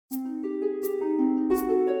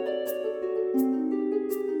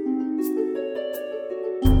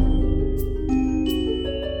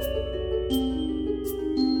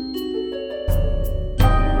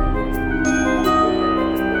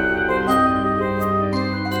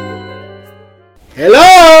Hello!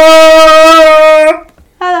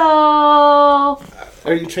 Hello!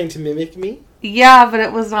 Are you trying to mimic me? Yeah, but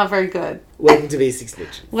it was not very good. Welcome to Basic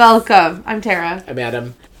Snitches. Welcome. I'm Tara. I'm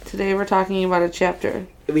Adam. Today we're talking about a chapter.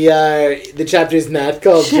 The chapter is not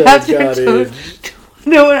called Shell Cottage.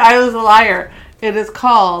 No, I was a liar. It is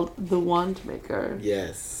called The Wandmaker.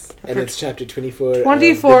 Yes. And it's chapter 24.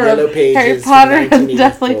 24 of of Harry Potter and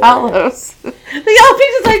Deathly Hallows. The Yellow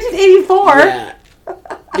Pages 1984? Yeah.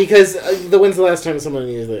 Because when's the last time someone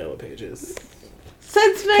used the Yellow Pages?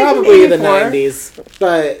 Since 1984. Probably the 90s.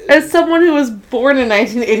 But as someone who was born in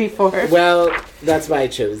 1984. Well, that's why I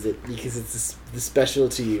chose it. Because it's special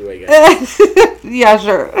to you, I guess. Yeah,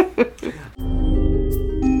 sure.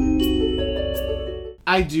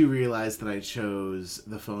 I do realize that I chose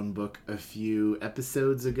the phone book a few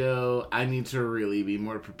episodes ago. I need to really be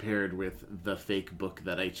more prepared with the fake book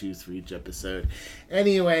that I choose for each episode.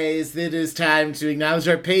 Anyways, it is time to acknowledge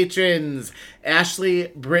our patrons.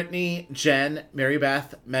 Ashley, Brittany, Jen, Mary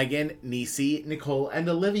Beth, Megan, Nisi, Nicole, and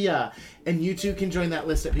Olivia. And you too can join that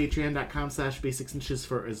list at patreon.com/basicsnitches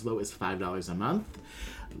for as low as $5 a month.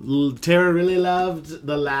 Tara really loved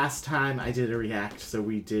the last time I did a react, so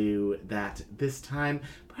we do that this time.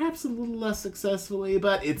 Perhaps a little less successfully,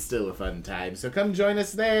 but it's still a fun time, so come join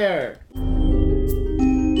us there.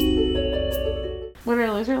 Winner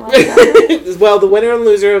or loser last time? Well, the winner and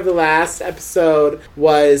loser of the last episode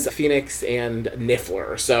was Phoenix and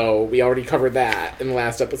Niffler, so we already covered that in the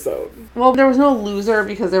last episode. Well, there was no loser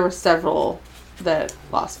because there were several that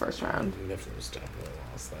lost first round. Niffler's definitely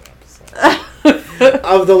lost that episode.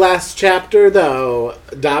 Of the last chapter, though,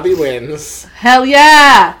 Dobby wins. Hell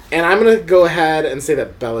yeah! And I'm going to go ahead and say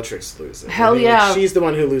that Bellatrix loses. Hell yeah. She's the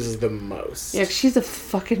one who loses the most. Yeah, she's a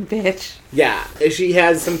fucking bitch. Yeah. She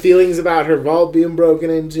has some feelings about her vault being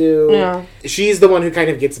broken into. Yeah. She's the one who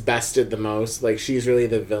kind of gets bested the most. Like, she's really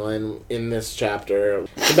the villain in this chapter.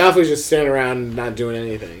 The Malfoy's just standing around not doing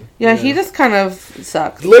anything. Yeah, he just kind of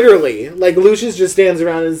sucks. Literally. Like, Lucius just stands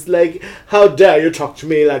around and is like, how dare you talk to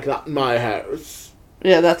me like that in my house?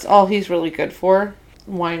 Yeah, that's all he's really good for.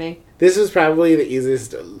 Whining. This was probably the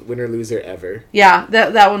easiest winner-loser ever. Yeah,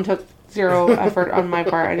 that one took zero effort on my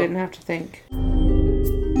part. I didn't have to think.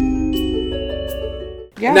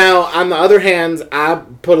 Yeah. Now, on the other hand, I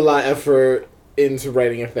put a lot of effort into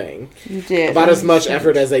writing a thing. You did. About as much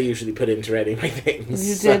effort as I usually put into writing my things.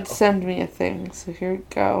 You did send me a thing, so here we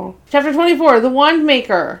go. Chapter 24, The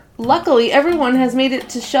Wandmaker. Luckily, everyone has made it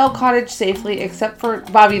to Shell Cottage safely except for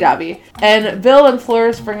Bobby Dobby. And Bill and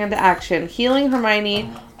Fleur spring into action, healing Hermione,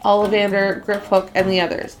 Ollivander, Griphook, and the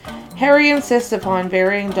others. Harry insists upon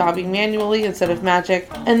burying Dobby manually instead of magic,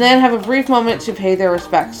 and then have a brief moment to pay their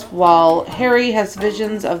respects, while Harry has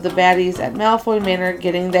visions of the baddies at Malfoy Manor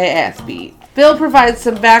getting their ass beat. Bill provides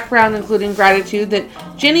some background, including gratitude that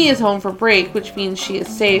Ginny is home for break, which means she is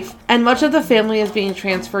safe, and much of the family is being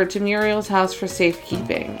transferred to Muriel's house for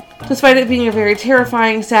safekeeping. Despite it being a very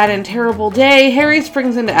terrifying, sad, and terrible day, Harry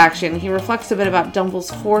springs into action. He reflects a bit about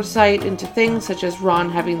Dumbledore's foresight into things such as Ron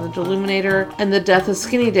having the Deluminator and the death of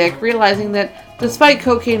Skinny Dick, realizing that despite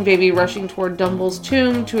Cocaine Baby rushing toward Dumbledore's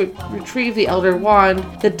tomb to retrieve the Elder Wand,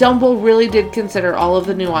 that Dumble really did consider all of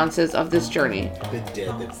the nuances of this journey. The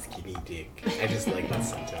death of Skinny Dick. I just like that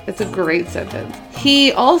sentence. It's a great sentence.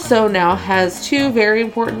 He also now has two very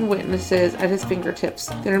important witnesses at his fingertips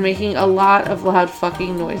that are making a lot of loud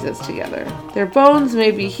fucking noises together. Their bones may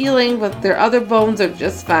be healing, but their other bones are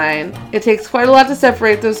just fine. It takes quite a lot to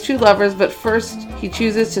separate those two lovers, but first he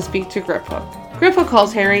chooses to speak to Griphook. Griphook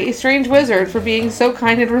calls Harry a strange wizard for being so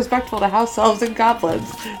kind and respectful to house elves and goblins.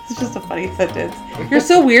 It's just a funny sentence. You're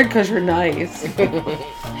so weird because you're nice.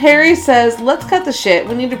 Harry says, let's cut the shit.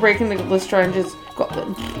 We need to break into Lestrange's...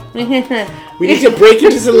 We need to break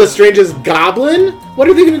into Lestrange's goblin? What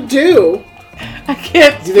are they going to do? I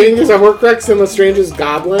can't... Do you think there's a Horcrux in Lestrange's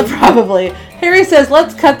goblin? Probably. Harry says,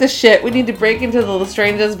 let's cut the shit. We need to break into the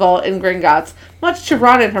Lestrange's vault in Gringotts, much to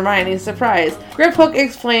Ron and Hermione's surprise. Griphook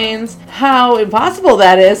explains how impossible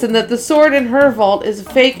that is and that the sword in her vault is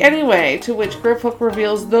fake anyway, to which Griphook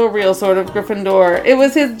reveals the real sword of Gryffindor. It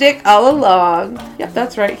was his dick all along. Yep,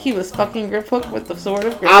 that's right. He was fucking Griphook with the sword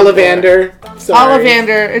of Gryffindor. Ollivander. Sorry.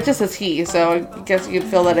 Ollivander. It just says he, so I guess you could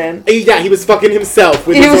fill that in. Yeah, he was fucking himself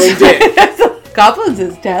with his own dick. Goblins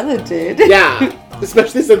is talented. Yeah.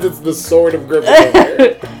 Especially since it's the sword of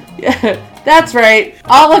Gryffindor. Yeah, that's right.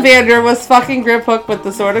 Ollivander was fucking Griphook with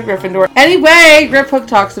the sword of Gryffindor. Anyway, Griphook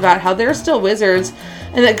talks about how they're still wizards,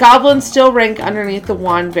 and that goblins still rank underneath the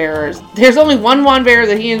wand bearers. There's only one wand bearer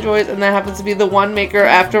that he enjoys, and that happens to be the Wandmaker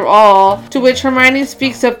after all, to which Hermione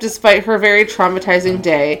speaks up despite her very traumatizing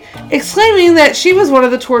day, exclaiming that she was one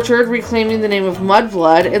of the tortured, reclaiming the name of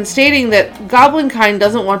Mudblood, and stating that goblin kind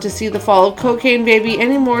doesn't want to see the fall of Cocaine Baby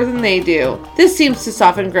any more than they do. This seems to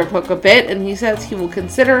soften Griphook a bit, and he says he will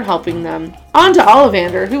consider helping them. On to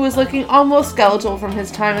Ollivander, who was looking almost skeletal from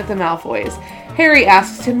his time at the Malfoys. Harry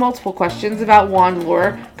asks him multiple questions about wand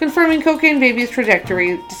lore, confirming Cocaine Baby's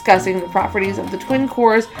trajectory, discussing the properties of the twin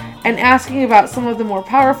cores, and asking about some of the more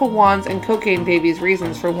powerful wands and Cocaine Baby's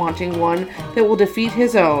reasons for wanting one that will defeat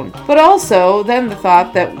his own. But also, then the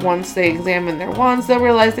thought that once they examine their wands, they'll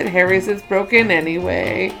realize that Harry's is broken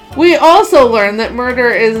anyway. We also learn that murder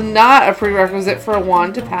is not a prerequisite for a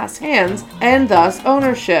wand to pass hands, and thus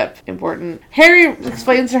ownership. Important. Harry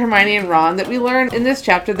explains to Hermione and Ron that we learn in this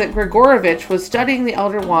chapter that Grigorovich was studying the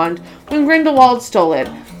Elder Wand when Grindelwald stole it.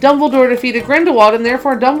 Dumbledore defeated Grindelwald, and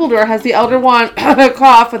therefore Dumbledore has the Elder Wand.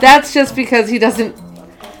 Cough. But that's just because he doesn't...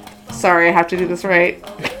 Sorry, I have to do this right.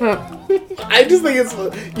 I just think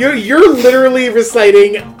it's... You're literally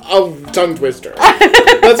reciting a tongue twister.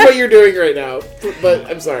 That's what you're doing right now. But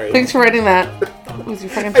I'm sorry. Thanks for writing that.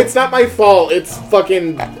 It's not my fault. It's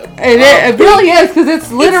fucking... It really is, because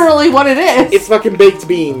it's literally what it is. It's fucking baked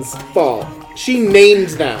beans' fault. She named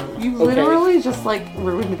them. You literally just,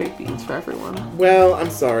 ruined the baked beans for everyone. Well, I'm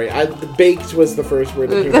sorry. The baked was the first word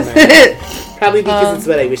that came to mind. Probably because it's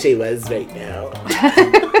what I wish I was right now.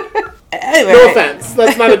 Anyway. No offense.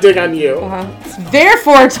 That's not a dig on you.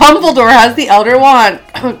 Therefore, Dumbledore has the Elder Wand.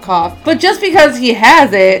 Cough. But just because he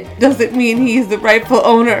has it, doesn't mean he's the rightful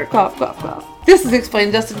owner. Cough, cough, cough. This is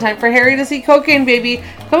explained just in time for Harry to see Cocaine Baby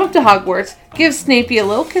come up to Hogwarts, give Snapey a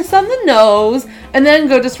little kiss on the nose, and then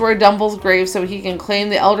go destroy Dumbledore's grave so he can claim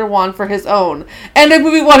the Elder Wand for his own. And a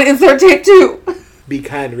movie want to insert tape 2. Be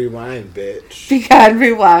kind, rewind, bitch. Be kind,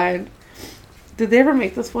 rewind. Did they ever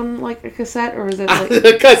make this one like a cassette, or is it like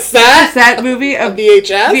a cassette movie? A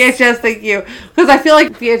VHS? VHS, thank you. Because I feel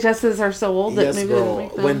like VHSs are so old that maybe girl. they don't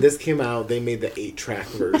make them. When this came out, they made the 8-track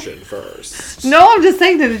version first. No, I'm just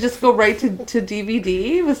saying, did it just go right to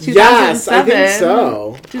DVD? It was 2007. Yes, I think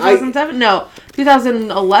so. 2007? No,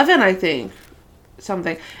 2011, I think.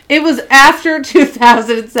 Something. It was after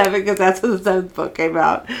 2007 because that's when the 7th book came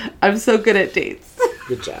out. I'm so good at dates.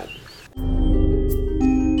 Good job.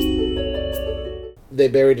 They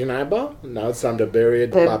buried an eyeball? Now it's time to bury a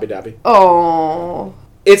Bobby Dobby. Oh.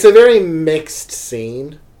 It's a very mixed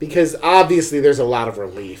scene because obviously there's a lot of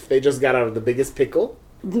relief. They just got out of the biggest pickle.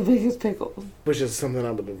 The biggest pickle. Which is something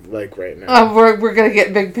I would like right now. We're going to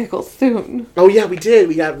get big pickles soon. Oh yeah, we did.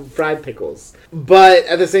 We got fried pickles. But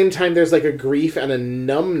at the same time, there's like a grief and a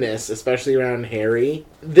numbness, especially around Harry.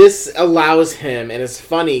 This allows him, and it's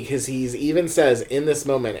funny because he even says in this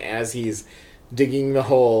moment as he's digging the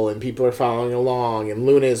hole and people are following along and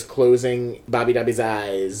Luna is closing Bobby Dobby's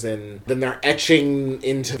eyes and then they're etching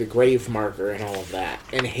into the grave marker and all of that.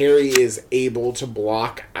 And Harry is able to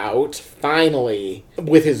block out, finally,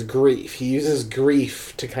 with his grief. He uses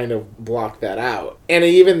grief to kind of block that out. And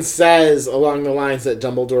it even says along the lines that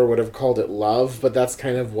Dumbledore would have called it love, but that's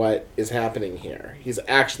kind of what is happening here. He's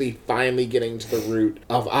actually finally getting to the root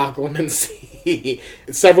of occlumency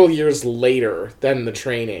several years later than the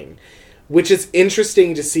training. Which is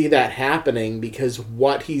interesting to see that happening because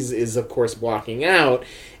what is of course blocking out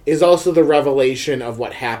is also the revelation of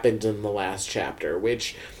what happened in the last chapter,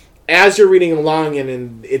 which as you're reading along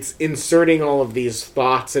and it's inserting all of these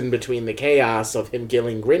thoughts in between the chaos of him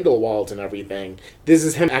killing Grindelwald and everything, this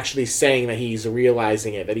is him actually saying that he's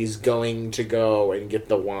realizing it, that he's going to go and get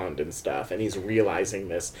the wand and stuff, and he's realizing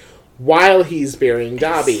this while he's burying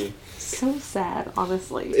Dobby. So sad,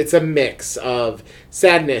 honestly. It's a mix of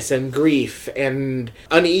sadness and grief and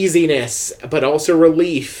uneasiness, but also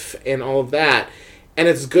relief and all of that. And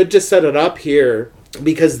it's good to set it up here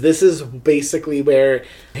because this is basically where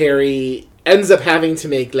Harry ends up having to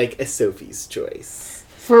make like a Sophie's choice.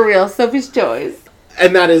 For real, Sophie's choice.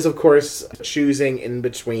 And that is, of course, choosing in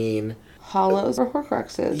between Hollows or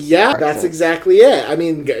Horcruxes. Yeah, that's exactly it. I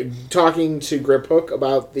mean, talking to Griphook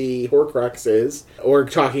about the Horcruxes, or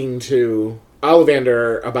talking to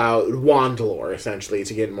Ollivander about wand lore, essentially,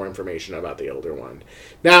 to get more information about the Elder Wand.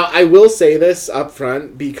 Now, I will say this up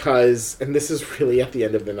front because, and this is really at the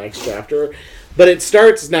end of the next chapter, but it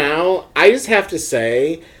starts now. I just have to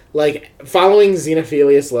say, following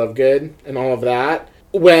Xenophilius Lovegood and all of that,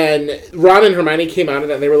 when Ron and Hermione came out of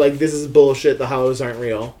that, they were like, this is bullshit, the Hollows aren't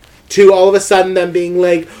real. To all of a sudden them being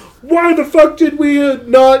like, why the fuck did we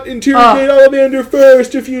not interrogate Ollivander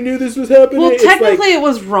first if you knew this was happening? Well, technically it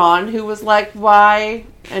was Ron who was like, why,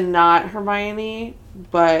 and not Hermione.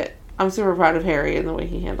 but I'm super proud of Harry and the way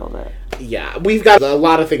he handled it. Yeah, we've got a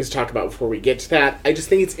lot of things to talk about before we get to that. I just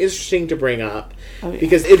think it's interesting to bring up,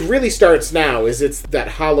 because it really starts now, it's that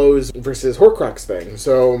Hollows versus Horcrux thing.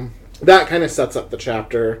 So that kind of sets up the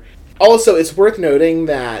chapter. Also, it's worth noting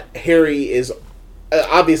that Harry is...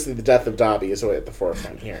 obviously, the death of Dobby is at the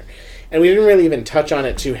forefront here. And we didn't really even touch on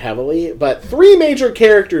it too heavily, but 3 major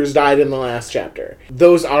characters died in the last chapter.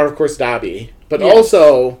 Those are, of course, Dobby, but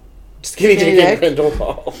also Skinny Dick and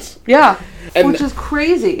Grindelwald. Yeah, which is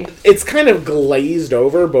crazy. It's kind of glazed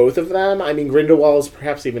over, both of them. I mean, Grindelwald is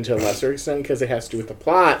perhaps even to a lesser extent because it has to do with the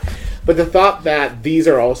plot. But the thought that these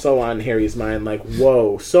are also on Harry's mind, like,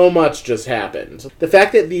 whoa, so much just happened. The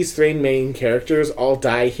fact that these 3 main characters all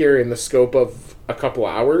die here in the scope of a couple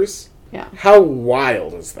hours, how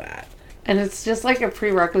wild is that? And it's just like a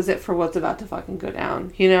prerequisite for what's about to fucking go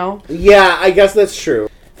down, you know? Yeah, I guess that's true.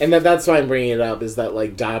 And that's why I'm bringing it up, is that,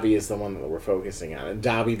 like, Dobby is the one that we're focusing on. And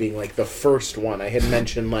Dobby being, like, the first one. I had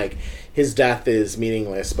mentioned, like, his death is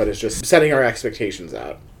meaningless, but it's just setting our expectations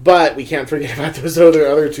out. But we can't forget about those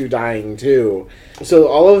other 2 dying, too. So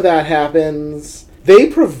all of that happens. They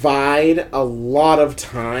provide a lot of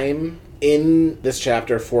time in this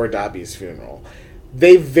chapter for Dobby's funeral.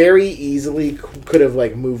 They very easily could have,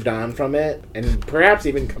 like, moved on from it and perhaps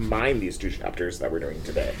even combined these 2 chapters that we're doing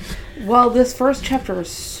today. Well, this first chapter was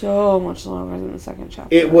so much longer than the second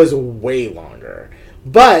chapter. It was way longer.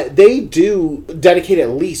 But they do dedicate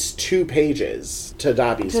at least 2 pages to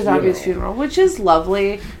Dobby's funeral. Which is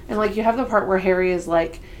lovely. And, like, you have the part where Harry is,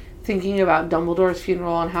 like, thinking about Dumbledore's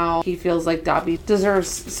funeral and how he feels like Dobby deserves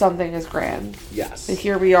something as grand. Yes. And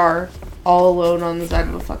here we are, all alone on the side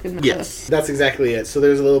of a fucking myth. Yes, that's exactly it. So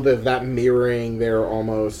there's a little bit of that mirroring there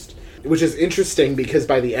almost, which is interesting because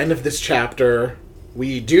by the end of this chapter,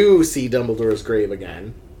 we do see Dumbledore's grave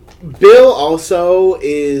again. Bill also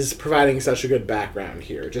is providing such a good background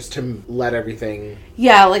here, just to let everything...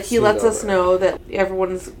 Yeah, like he lets us know that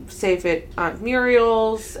everyone's safe at Aunt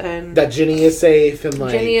Muriel's, and... that Ginny is safe, and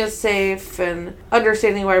like... Ginny is safe, and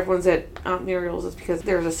understanding why everyone's at Aunt Muriel's is because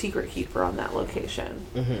there's a secret keeper on that location.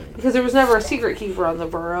 Mm-hmm. Because there was never a secret keeper on the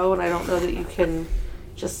Burrow, and I don't know that you can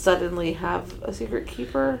just suddenly have a secret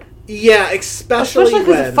keeper. Yeah, especially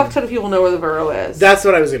because a fuck ton of people know where the Burrow is. That's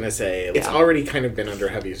what I was going to say. It's already kind of been under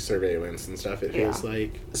heavy surveillance and stuff, it feels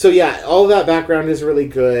like. So yeah, all of that background is really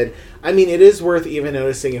good. I mean, it is worth even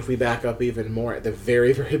noticing if we back up even more at the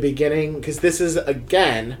very, very beginning, because this is,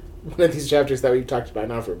 again, one of these chapters that we've talked about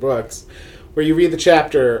now for books, where you read the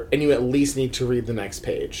chapter and you at least need to read the next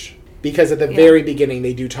page. Because at the very beginning,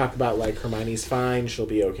 they do talk about, like, Hermione's fine, she'll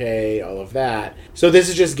be okay, all of that. So this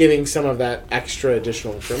is just giving some of that extra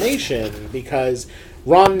additional information, because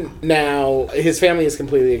Ron now, his family is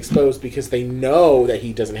completely exposed because they know that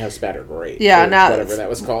he doesn't have spat or great. Yeah, now whatever that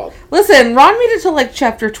was called. Listen, Ron made it to, like,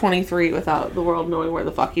 chapter 23 without the world knowing where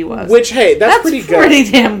the fuck he was. Which, hey, that's pretty good. Pretty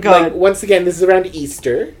damn good. Like, once again, this is around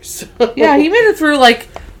Easter, so... Yeah, he made it through, like...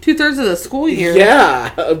 2/3 of the school year.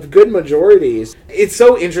 Yeah, of good majorities. It's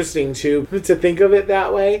so interesting, too, to think of it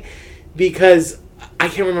that way, because I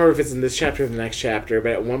can't remember if it's in this chapter or the next chapter,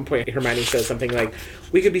 but at one point Hermione says something like,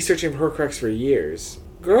 we could be searching for Horcrux for years.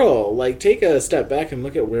 Girl, like, take a step back and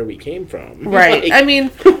look at where we came from. Right. Like, I mean,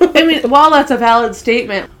 while that's a valid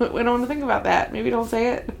statement, we don't want to think about that. Maybe don't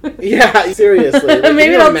say it. Yeah, seriously. Like,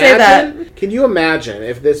 maybe don't say that. Can you imagine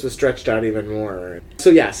if this was stretched out even more?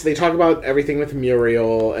 So yes, they talk about everything with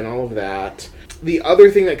Muriel and all of that. The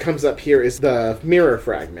other thing that comes up here is the mirror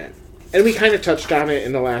fragment. And we kind of touched on it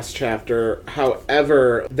in the last chapter.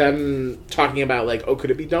 However, them talking about, like, oh,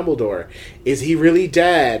 could it be Dumbledore? Is he really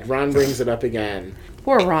dead? Ron brings it up again.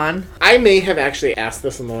 Poor Ron. I may have actually asked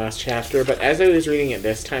this in the last chapter, but as I was reading it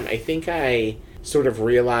this time, I think I sort of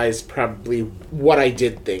realized probably what I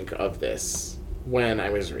did think of this when I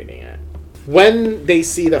was reading it. When they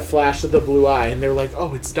see the flash of the blue eye and they're like,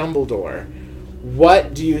 oh, it's Dumbledore,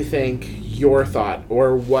 what do you think your thought,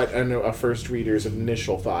 or what a first reader's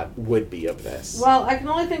initial thought would be of this? Well, I can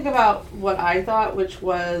only think about what I thought, which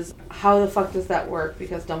was, how the fuck does that work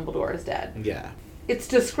because Dumbledore is dead? Yeah. It's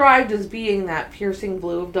described as being that piercing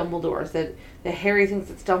blue of Dumbledore's, that Harry thinks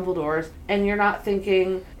it's Dumbledore's, and you're not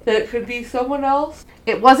thinking that it could be someone else.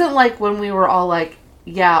 It wasn't like when we were all like,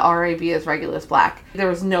 yeah, RAB is Regulus Black. There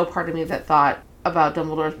was no part of me that thought about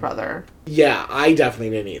Dumbledore's brother. Yeah, I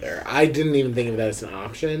definitely didn't either. I didn't even think of that as an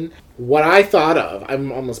option. What I thought of,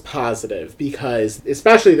 I'm almost positive, because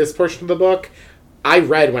especially this portion of the book, I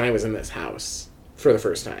read when I was in this house for the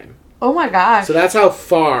first time. Oh my gosh. So that's how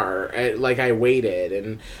far, I waited.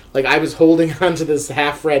 And, I was holding on to this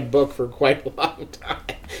half-read book for quite a long time.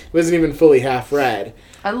 It wasn't even fully half-read.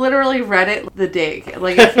 I literally read it the day.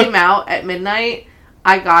 It came out at midnight.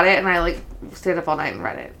 I got it and I, like, stayed up all night and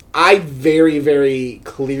read it. I very, very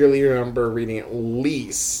clearly remember reading at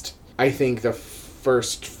least, I think, the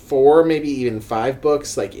first 4, maybe even 5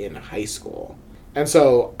 books, like, in high school. And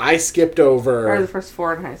so I skipped over... Or the first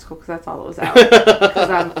 4 in high school, because that's all that was out. Because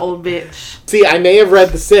I'm old bitch. See, I may have read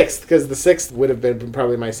the 6th, because the 6th would have been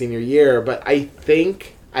probably my senior year, but I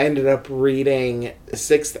think I ended up reading the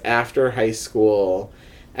 6th after high school,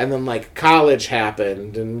 and then, like, college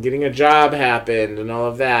happened, and getting a job happened, and all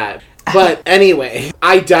of that. But anyway,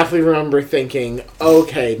 I definitely remember thinking,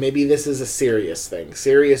 okay, maybe this is a Sirius thing.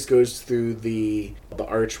 Sirius goes through the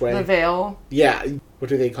archway. The veil. Yeah. What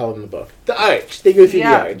do they call it in the book? The arch. They go through the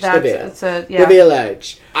arch. The veil. The veil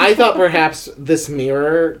arch. I thought perhaps this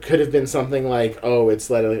mirror could have been something like, oh, it's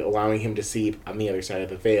allowing him to see on the other side of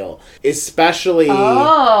the veil. Especially...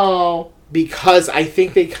 Oh... because I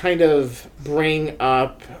think they kind of bring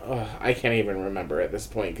up... I can't even remember at this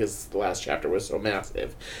point because the last chapter was so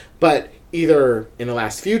massive. But either in the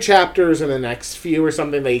last few chapters or the next few or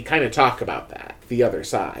something, they kind of talk about that, the other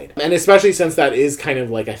side. And especially since that is kind of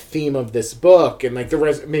like a theme of this book, and like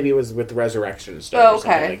maybe it was with the resurrection stuff or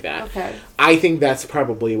something like that. Okay. I think that's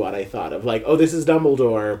probably what I thought of. Like, oh, this is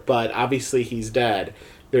Dumbledore, but obviously he's dead.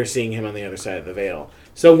 They're seeing him on the other side of the veil.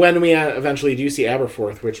 So when we eventually do see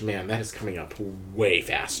Aberforth, which, man, that is coming up way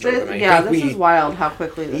faster than I think this is wild how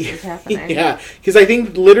quickly this is happening. Yeah, because I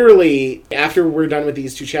think literally after we're done with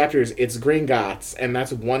these 2 chapters, it's Gringotts, and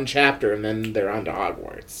that's 1 chapter, and then they're on to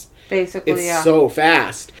Hogwarts. Basically, it's so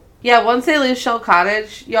fast. Yeah, once they leave Shell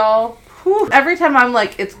Cottage, y'all, every time I'm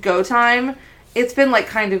like, it's go time, it's been like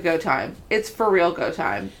kind of go time. It's for real go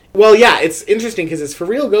time. Well, yeah, it's interesting because it's for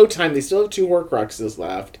real go time. They still have 2 Horcruxes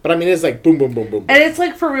left. But I mean, it's like boom, boom, boom, boom. And it's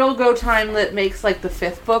like for real go time that makes like the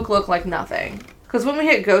 5th book look like nothing. Because when we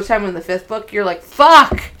hit go time in the 5th book, you're like,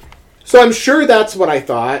 fuck! So I'm sure that's what I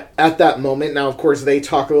thought at that moment. Now, of course, they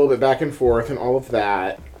talk a little bit back and forth and all of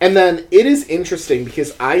that. And then it is interesting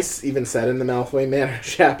because I even said in the Malfoy Manor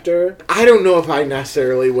chapter, I don't know if I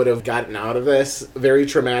necessarily would have gotten out of this very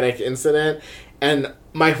traumatic incident. And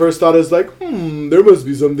my first thought is like, there must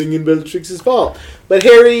be something in Bellatrix's fault. But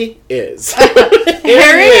Harry is.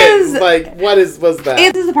 Harry is. Like, was that?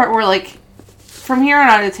 This is the part where, like, from here on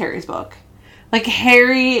out, it's Harry's book. Like,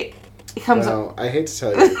 Harry comes up. I hate to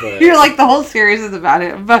tell you, but... You're like, the whole series is about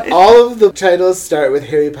it, but... All of the titles start with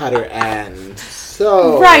Harry Potter and...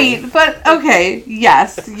 So... Right, but, okay,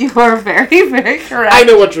 yes, you are very, very correct. I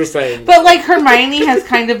know what you're saying. But, like, Hermione has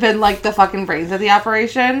kind of been, like, the fucking brains of the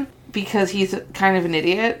operation. Because he's kind of an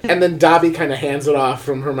idiot. And then Dobby kind of hands it off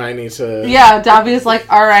from Hermione to... Yeah, Dobby is like,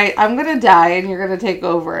 alright, I'm gonna die and you're gonna take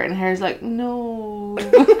over. And Harry's like, no.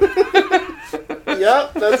 Yep,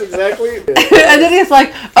 that's exactly it. And then he's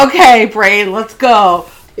like, okay, brain, let's go.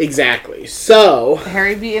 Exactly. So...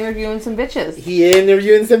 Harry be interviewing some bitches. He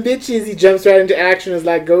interviewing some bitches. He jumps right into action. It's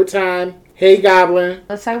like, go time. Hey, Goblin.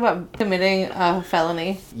 Let's talk about committing a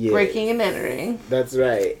felony. Yes. Breaking and entering. That's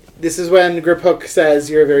right. This is when Griphook says,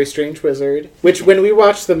 you're a very strange wizard. Which, when we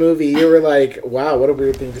watched the movie, you were like, wow, what a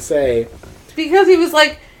weird thing to say. Because he was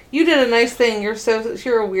like, you did a nice thing.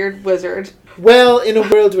 You're a weird wizard. Well, in a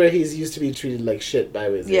world where he's used to be treated like shit by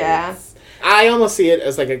wizards. Yeah. I almost see it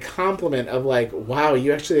as like a compliment of like, wow,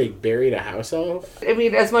 you actually like buried a house elf? I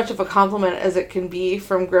mean, as much of a compliment as it can be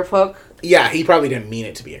from Griphook. Yeah, he probably didn't mean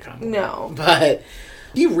it to be a compliment. No. But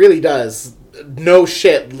he really does. No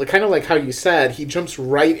shit. Kind of like how you said, he jumps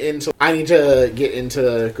right into, I need to get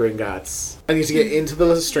into Gringotts. I need to get into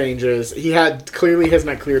the Strangers. He clearly has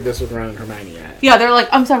not cleared this with Ron and Hermione yet. Yeah, they're like,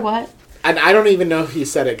 I'm sorry, what? And I don't even know if he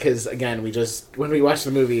said it, because, again, when we watch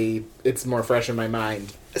the movie, it's more fresh in my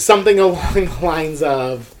mind. Something along the lines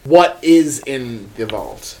of, what is in the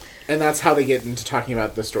vault? And that's how they get into talking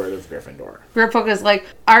about the story of Gryffindor. Griphook is like,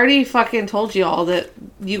 I already fucking told you all that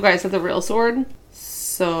you guys have the real sword,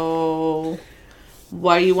 so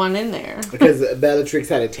why you want in there? Because Bellatrix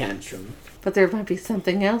had a tantrum. But there might be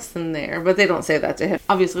something else in there. But they don't say that to him.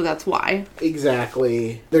 Obviously, that's why.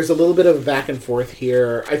 Exactly. There's a little bit of back and forth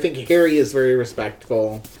here. I think Harry is very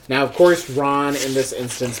respectful. Now, of course, Ron, in this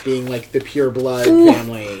instance, being like the pure blood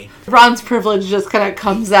family. Ron's privilege just kind of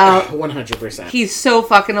comes out. 100%. He's so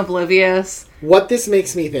fucking oblivious. What this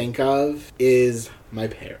makes me think of is my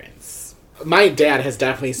parents. My dad has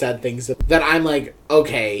definitely said things that I'm like,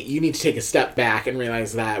 okay, you need to take a step back and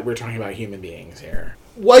realize that we're talking about human beings here.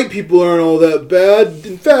 White people aren't all that bad.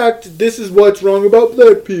 In fact, this is what's wrong about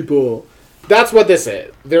black people. That's what this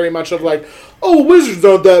is. Very much of like, oh, wizards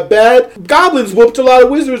aren't that bad. Goblins whooped a lot of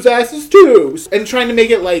wizards' asses too. And trying to make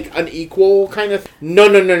it like an equal kind of...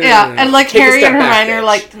 No. Yeah, and like Harry and Hermione are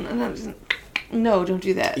like... No, don't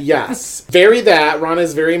do that. Yes. Very that. Ron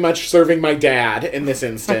is very much serving my dad in this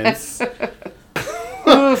instance.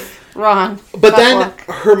 Oof, Ron. But then luck.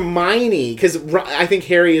 Hermione, because I think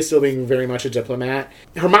Harry is still being very much a diplomat.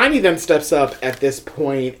 Hermione then steps up at this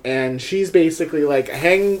point, and she's basically like,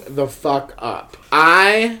 hang the fuck up.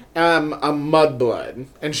 I am a mudblood.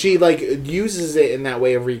 And she, like, uses it in that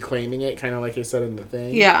way of reclaiming it, kind of like I said in the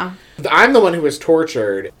thing. Yeah. I'm the one who was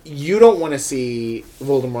tortured. You don't want to see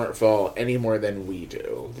Voldemort fall any more than we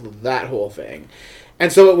do. That whole thing.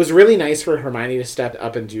 And so it was really nice for Hermione to step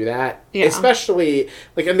up and do that. Yeah. Especially,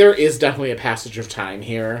 like, and there is definitely a passage of time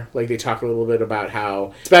here. Like, they talk a little bit about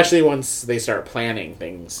how, especially once they start planning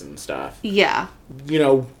things and stuff. Yeah. You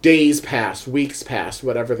know, days pass, weeks pass,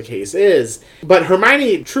 whatever the case is. But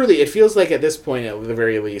Hermione, truly, it feels like at this point, at the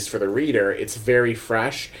very least for the reader, it's very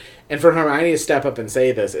fresh. And for Hermione to step up and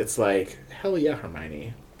say this, it's like, hell yeah,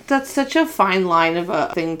 Hermione. That's such a fine line of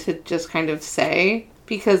a thing to just kind of say.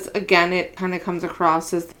 Because, again, it kind of comes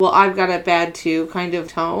across as, well, I've got it bad too kind of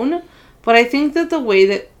tone. But I think that the way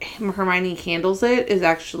that Hermione handles it is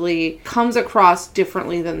actually comes across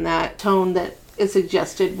differently than that tone that is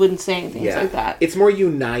suggested when saying things like that. It's more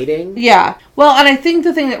uniting. Yeah. Well, and I think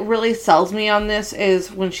the thing that really sells me on this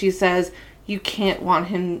is when she says, you can't want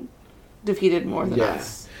him defeated more than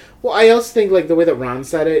us. Well, I also think, like, the way that Ron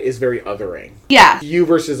said it is very othering. Yeah. You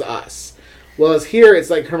versus us. Well, as here, it's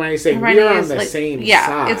like Hermione saying, we're on the same side.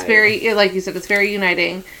 Yeah, it's very, like you said, it's very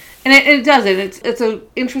uniting. And it does it. It's an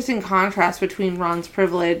interesting contrast between Ron's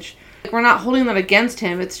privilege. Like, we're not holding that against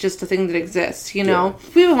him. It's just a thing that exists, you know? Yeah.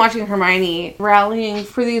 We've been watching Hermione rallying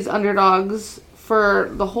for these underdogs for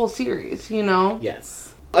the whole series, you know?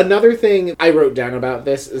 Yes. Another thing I wrote down about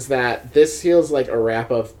this is that this feels like a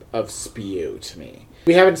wrap of Spew to me.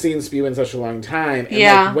 We haven't seen Spew in such a long time.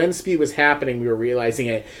 And like, when Spew was happening, we were realizing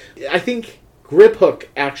it. I think Griphook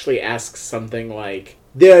actually asks something like,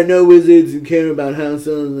 there are no wizards who care about house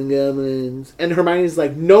elves and goblins. And Hermione's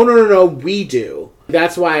like, no, we do.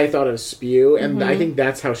 That's why I thought of Spew, and I think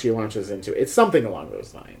that's how she launches into it. It's something along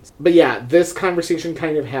those lines. But yeah, this conversation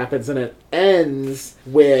kind of happens, and it ends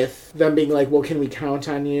with them being like, well, can we count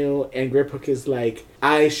on you? And Griphook is like,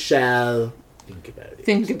 I shall think about it.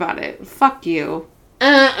 Think about it. Fuck you.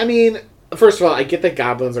 I mean, first of all, I get that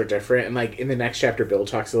goblins are different, and like in the next chapter, Bill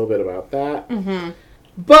talks a little bit about that. Mm-hmm.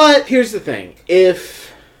 But here's the thing.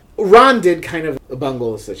 If Ron did kind of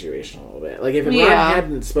bungle the situation a little bit, like if Ron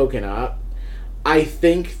hadn't spoken up, I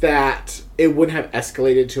think that it wouldn't have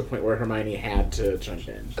escalated to a point where Hermione had to jump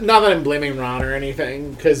in. Not that I'm blaming Ron or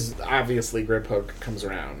anything, because obviously Griphook comes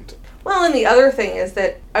around. Well, and the other thing is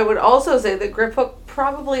that I would also say that Griphook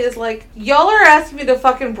probably is like, y'all are asking me to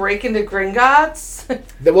fucking break into Gringotts.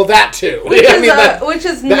 Well, that too. Which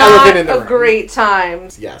is not a great time.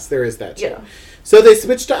 Yes, there is that too. Yeah. So they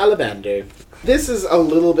switched to Ollivander. This is a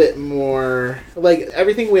little bit more, like,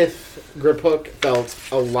 everything with Griphook felt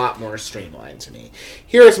a lot more streamlined to me.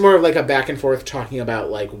 Here it's more of like a back and forth talking about,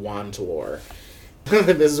 like, wand lore.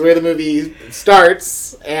 This is where the movie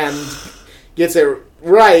starts and gets it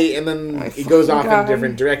right, and then it goes off in a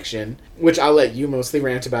different direction, which I'll let you mostly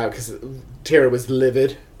rant about because Tara was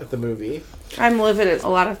livid at the movie. I'm livid at a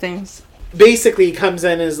lot of things. Basically, he comes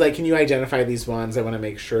in and is like, can you identify these wands? I want to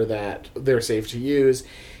make sure that they're safe to use.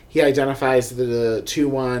 He identifies the two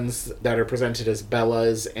wands that are presented as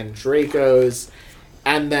Bella's and Draco's.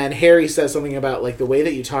 And then Harry says something about, like, the way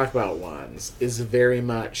that you talk about wands is very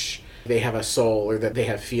much they have a soul or that they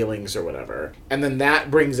have feelings or whatever. And then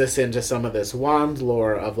that brings us into some of this wand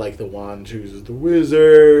lore of, like, the wand chooses the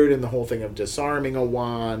wizard and the whole thing of disarming a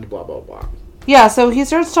wand, blah, blah, blah. Yeah, so he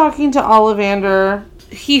starts talking to Ollivander.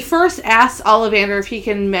 He first asks Ollivander if he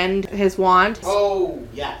can mend his wand. Oh,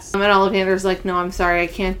 yes. And Ollivander's like, no, I'm sorry, I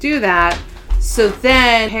can't do that. So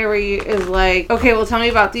then Harry is like, okay, well, tell me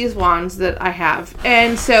about these wands that I have.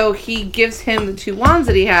 And so he gives him the two wands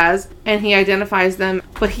that he has, and he identifies them.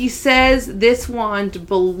 But he says this wand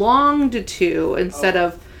belonged to instead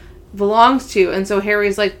of belongs to. And so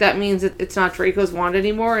Harry's like, that means it's not Draco's wand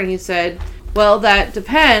anymore. And he said, well, that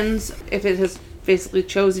depends if it has basically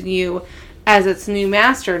chosen you as its new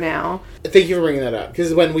master now. Thank you for bringing that up.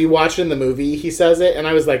 Because when we watched in the movie, he says it, and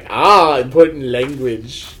I was like, important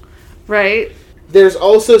language. Right. There's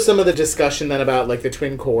also some of the discussion then about, like, the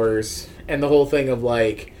twin cores, and the whole thing of,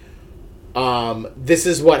 like, this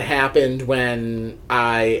is what happened when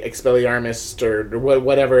I Expelliarmused, or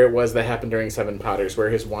whatever it was that happened during Seven Potters, where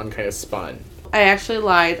his wand kind of spun. I actually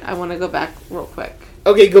lied. I want to go back real quick.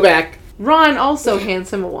 Okay, go back. Ron also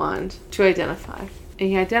hands him a wand to identify. And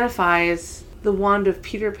he identifies the wand of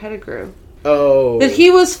Peter Pettigrew. Oh. That he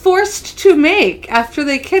was forced to make after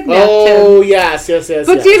they kidnapped him. Oh, yes.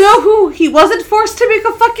 But do you know who he wasn't forced to make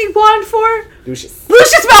a fucking wand for? Lucius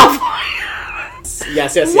Malfoy!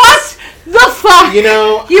 Yes. What the fuck? You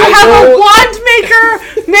know, you have a wand maker.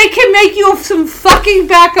 Make him make you some fucking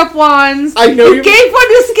backup wands. I know you gave one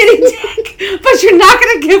to Skinny Dick, but you're not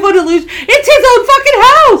gonna give one to Lucius. It's his own fucking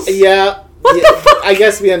house. Yeah. What the fuck? I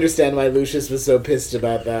guess we understand why Lucius was so pissed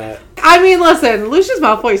about that. I mean, listen, Lucius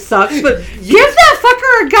Malfoy sucks, but give that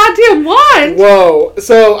fucker a goddamn wand. Whoa.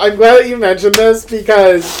 So I'm glad that you mentioned this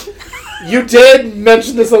because you did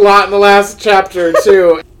mention this a lot in the last chapter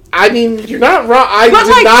too. I mean, you're not wrong.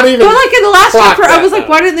 But in the last chapter, I was like,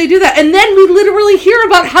 why didn't they do that? And then we literally hear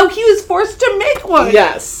about how he was forced to make one.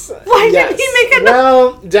 Yes. Why didn't he make it?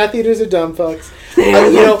 Well, Death Eaters are dumb fucks.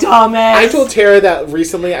 Dumbass. I told Tara that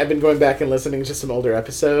recently I've been going back and listening to some older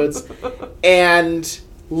episodes. And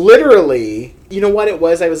literally, you know what it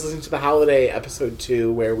was? I was listening to the holiday episode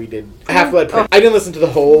 2 where we did Half-Blood Prince. I didn't listen to the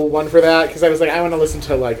whole one for that because I was like, I want to listen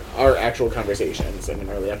to like our actual conversations in an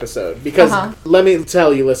early episode. Because let me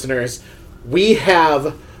tell you, listeners, we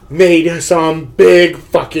have made some big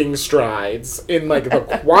fucking strides in like the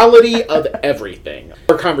quality of everything.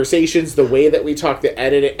 Our conversations, the way that we talk, the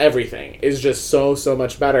edit, everything is just so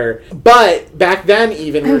much better. But back then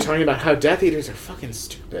even we were talking about how Death Eaters are fucking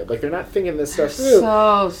stupid. Like they're not thinking this stuff through.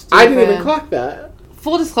 So stupid. I didn't even clock that.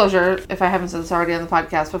 Full disclosure, if I haven't said this already on the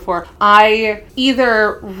podcast before, I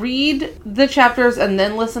either read the chapters and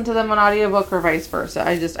then listen to them on audiobook or vice versa.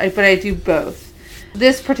 But I do both.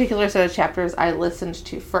 This particular set of chapters I listened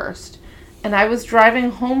to first. And I was driving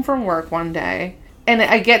home from work one day, and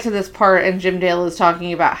I get to this part, and Jim Dale is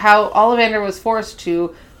talking about how Ollivander was forced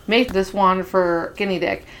to make this wand for Skinny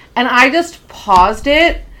Dick. And I just paused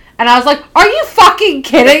it, and I was like, are you fucking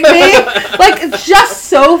kidding me? Like, just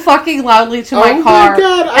so fucking loudly to my car. My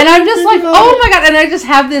God, and I'm just like, oh my God. And I just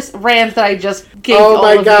have this rant that I just gave all of you.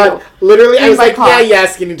 Oh my God. Literally, I was like, yeah,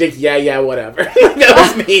 Skinny Dick, yeah, whatever.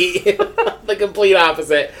 That was me. The complete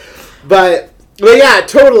opposite. But yeah,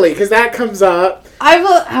 totally, because that comes up. I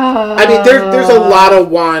mean, there's a lot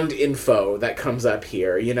of wand info that comes up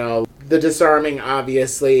here. You know, the disarming,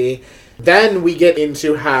 obviously. Then we get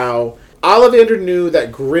into how Ollivander knew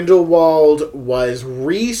that Grindelwald was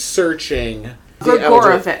researching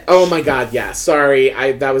Grigorovich. Oh my God, yeah. Sorry,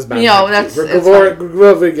 that was bad. No, that's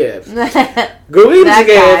Grigorovich.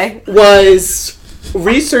 Grigorovich was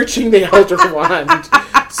researching the Elder Wand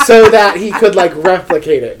so that he could like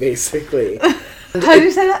replicate it, basically. How do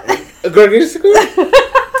you say that?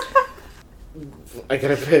 I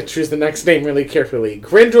gotta choose the next name really carefully.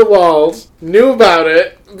 Grindelwald knew about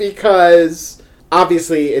it because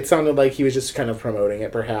obviously it sounded like he was just kind of promoting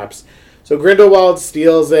it, perhaps. So Grindelwald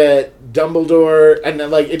steals it, Dumbledore, and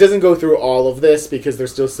then, like, it doesn't go through all of this because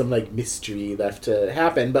there's still some, like, mystery left to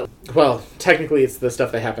happen. But, well, technically it's the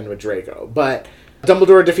stuff that happened with Draco. But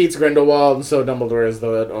Dumbledore defeats Grindelwald, and so Dumbledore is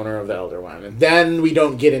the owner of the Elder Wand. And then we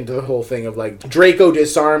don't get into the whole thing of, like, Draco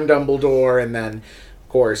disarmed Dumbledore, and then, of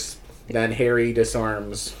course, then Harry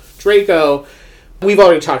disarms Draco. We've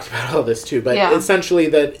already talked about all this, too, but essentially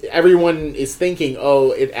that everyone is thinking,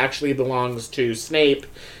 oh, it actually belongs to Snape,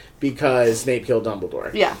 because Snape killed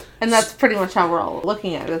Dumbledore. Yeah, and that's pretty much how we're all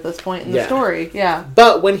looking at it at this point in the story,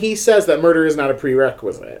 But when he says that murder is not a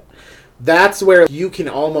prerequisite, that's where you can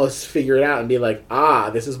almost figure it out and be like,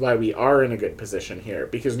 this is why we are in a good position here,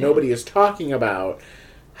 because nobody is talking about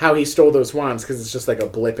how he stole those wands, because it's just like a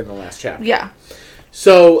blip in the last chapter. Yeah.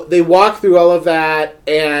 So they walk through all of that,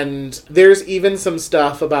 and there's even some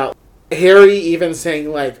stuff about Harry even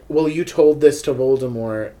saying, like, well, you told this to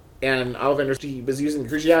Voldemort, and Ollivander was using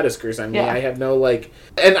Cruciatus Curse on me. I have no, like...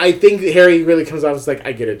 And I think Harry really comes off as like,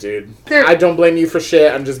 I get it, dude. I don't blame you for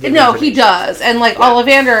shit. I'm just giving No, he does. And, like,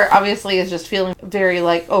 Ollivander obviously is just feeling very,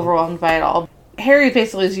 like, overwhelmed by it all. Harry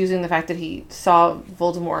basically is using the fact that he saw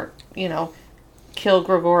Voldemort, you know, kill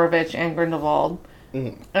Grigorovich and Grindelwald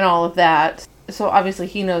and all of that. So, obviously,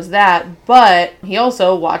 he knows that. But he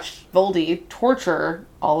also watched Voldy torture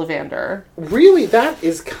Ollivander. Really? That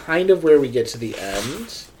is kind of where we get to the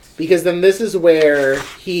end. Because then this is where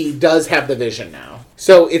he does have the vision now.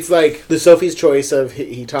 So it's like the Sophie's Choice of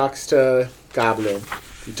he talks to Goblin,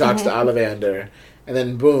 he talks to Ollivander, and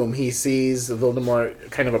then boom, he sees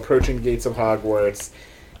Voldemort kind of approaching the gates of Hogwarts.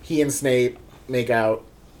 He and Snape make out,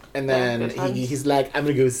 and then he's like, I'm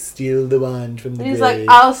gonna go steal the wand from the grave. He's like,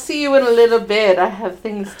 I'll see you in a little bit. I have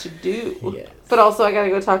things to do. Yes. But also I gotta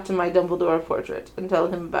go talk to my Dumbledore portrait and tell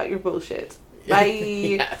him about your bullshit. Bye.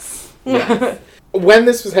 Yes. When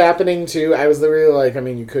this was happening, too, I was literally like, I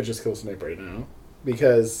mean, you could just kill Snape right now.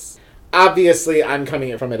 Because obviously I'm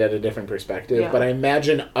coming from it at a different perspective, Yeah. but I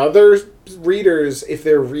imagine other readers, if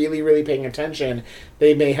they're really, really paying attention,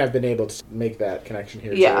 they may have been able to make that connection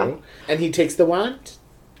here too. And he takes the wand,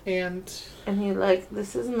 and he like,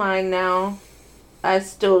 this is mine now. I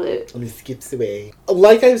stole it. he skips away.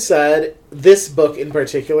 Like I've said, this book in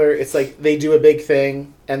particular, it's like they do a big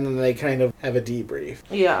thing, and then they kind of have a debrief.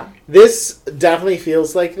 Yeah. This definitely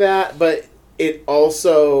feels like that, but it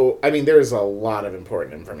also, I mean, there's a lot of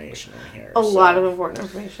important information in here. A lot of important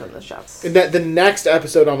information in the chefs. And that the next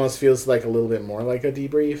episode almost feels like a little bit more like a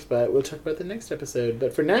debrief, but we'll talk about the next episode.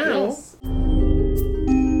 But for now... Yes.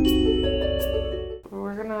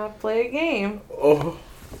 We're gonna play a game. Oh,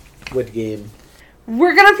 what game?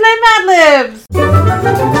 We're gonna play Mad Libs!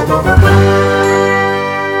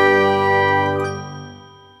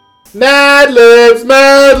 Mad Libs!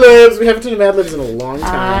 Mad Libs! We haven't done Mad Libs in a long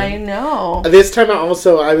time. I know. This time I was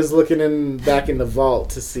looking back in the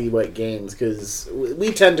vault to see what games, because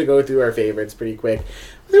we tend to go through our favorites pretty quick.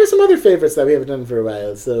 There are some other favorites that we haven't done for a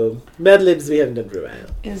while, so Mad Libs we haven't done for a while.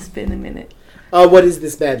 It's been a minute. What is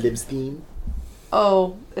this Mad Libs theme?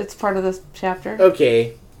 Oh, it's part of this chapter?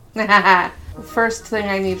 Okay. First thing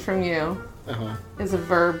I need from you is a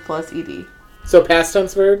verb plus ed. So past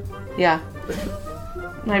tense verb? Yeah.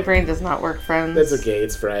 My brain does not work, friends. That's okay,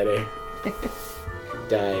 it's Friday.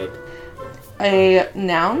 Died. A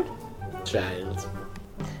noun? Child.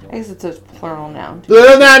 I guess it's a plural noun.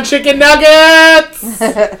 Little non-chicken nuggets!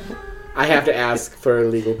 I have to ask for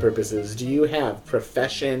legal purposes, do you have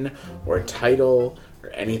profession or title or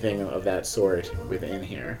anything of that sort within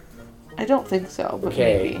here? I don't think so, but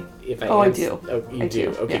okay. maybe. I do. Oh, you do?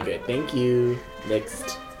 Okay, yeah. Good. Thank you.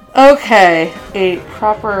 Next. Okay. A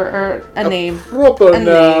proper, or a name. Proper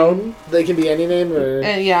noun. Name. They can be any name or...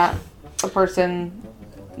 yeah. A person,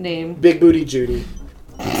 name. Big Booty Judy.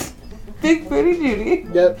 Big Booty Judy.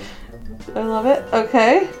 Yep. I love it.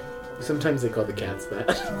 Okay. Sometimes they call the cats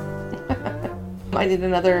that. I need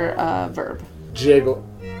another verb. Jiggle.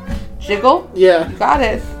 Jiggle? Yeah. You got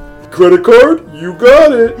it. Credit card? You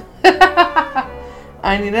got it.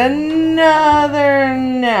 I need another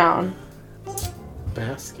noun.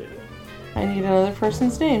 Basket. I need another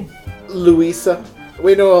person's name. Louisa.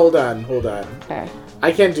 Wait, no, hold on. Okay.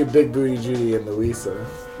 I can't do Big Booty Judy and Louisa.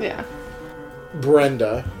 Yeah.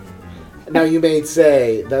 Brenda. Now you may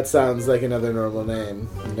say, that sounds like another normal name.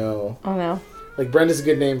 No. Oh, no. Like, Brenda's a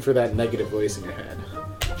good name for that negative voice in your head.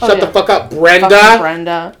 Shut the fuck up, Brenda!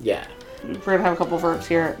 Brenda. Yeah. We're going to have a couple verbs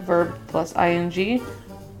here. Verb plus ing.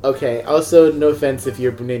 Okay, also, no offense if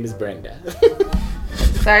your name is Brenda.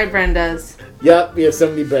 Sorry, Brendas. Yep, we have so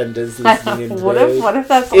many Brendas listening in What if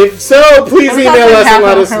that's... If so, please email us and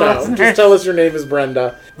let us know. Just tell us your name is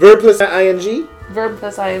Brenda. Verb plus ing? Verb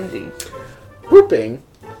plus ing. Whooping.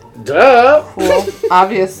 Duh! Cool.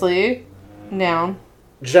 Obviously. Noun.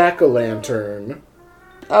 Jack-o'-lantern.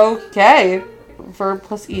 Okay. Verb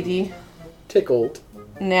plus ed. Tickled.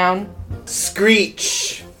 Noun.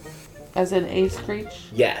 Screech. As in a screech?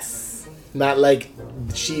 Yes. Not like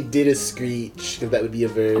she did a screech, because that would be a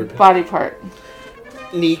verb. Body part.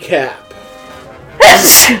 Kneecap.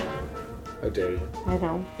 How dare you? I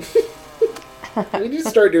know. We need to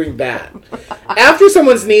start doing that. After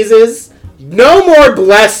someone sneezes, no more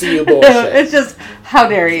bless you bullshit. It's just, how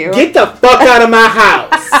dare you? Get the fuck out of my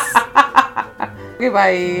house. Okay,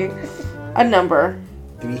 bye. A number.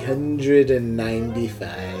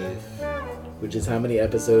 395. Which is how many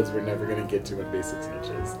episodes we're never going to get to in Basic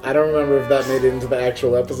Sketches. I don't remember if that made it into the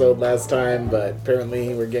actual episode last time, but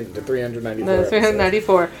apparently we're getting to 394. No,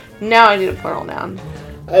 394. Now I need a plural noun.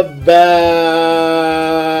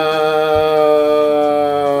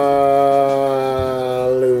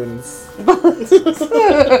 Balloons.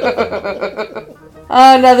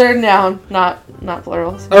 Another noun, not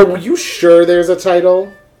plural. Are you sure there's a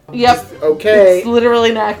title? Yep. Okay. It's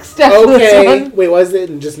literally next. After okay. This one. Wait, was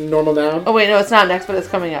it just normal noun? Oh wait, no, it's not next, but it's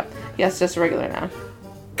coming up. Yes, just a regular noun.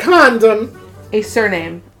 Condom. A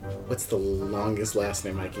surname. What's the longest last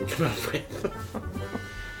name I can come up with?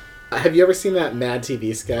 Have you ever seen that Mad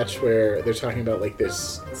TV sketch where they're talking about like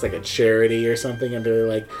this? It's like a charity or something, and they're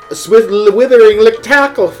like Swift Withering Lick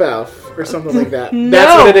Tackle Felf or something like that. No.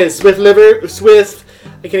 That's what it is. Swift.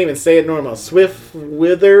 I can't even say it normal. Swift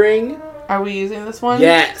Withering. Are we using this one?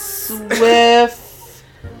 Yes. Swift.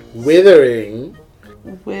 Withering.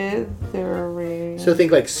 Withering. So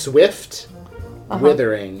think like swift,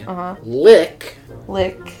 withering, lick,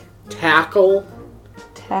 tackle,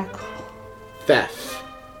 theft.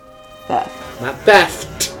 Not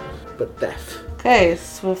theft, but theft. Okay,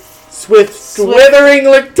 Swift withering,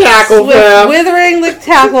 lick, tackle, Swift theft. Withering, lick,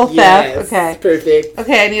 tackle, theft. Yes, Okay. perfect.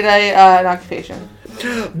 Okay, I need an occupation.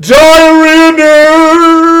 Diarrhea nurse!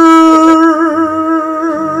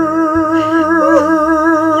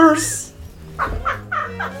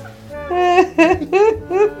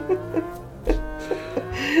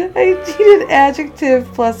 I need an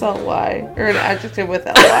adjective plus ly. Or an adjective with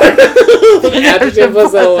ly. An adjective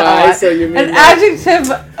plus ly, so you mean an adjective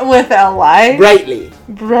with ly. Brightly.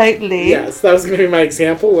 Brightly. Yes, that was going to be my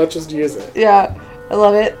example. Let's just use it. Yeah, I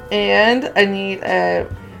love it. And I need a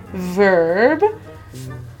verb.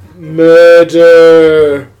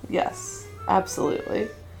 Murder. Yes, absolutely.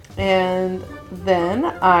 And then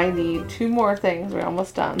I need 2 more things. We're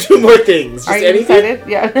almost done. 2 more things. Just Are you anything? excited?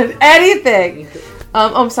 Yeah, anything.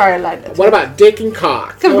 I'm sorry, I lied. What about dick and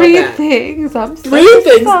cock? 3 things. I'm so 3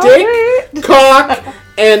 things. sorry. Dick, cock,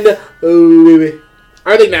 and...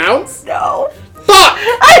 are they nouns? No. Fuck!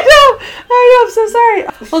 I know, I'm so sorry.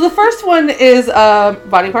 Well, the first one is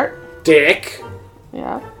body part. Dick.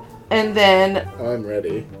 Yeah. And then... I'm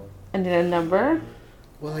ready. And then a number.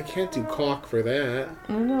 Well, I can't do cock for that.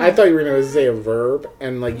 No. I thought you were going to say a verb,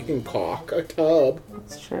 and, like, you can cock a tub.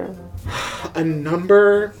 That's true. A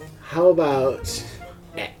number? How about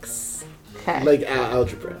X? Okay. Like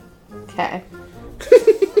algebra. Okay.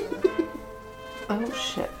 Oh,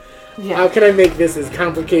 shit. Yeah. How can I make this as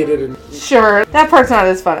complicated and... Sure. That part's not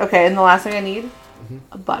as fun. Okay, and the last thing I need?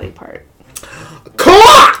 A body part.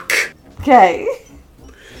 Cock! Okay.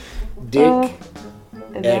 Dick,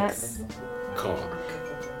 And X, cock.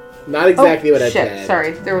 Not exactly what I shit. said.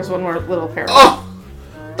 Sorry, there was one more little paragraph. Oh!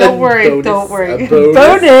 Don't worry. A bonus.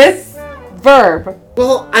 Bonus. Verb.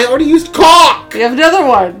 Well, I already used cock! We have another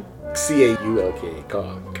one. C-A-U-L-K,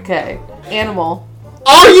 cock. Okay. Animal.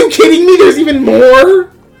 Are you kidding me? There's even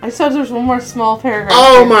more? I saw there's one more small paragraph.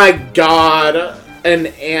 Oh here. my god. An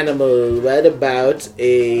animal. What about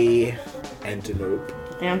a antelope?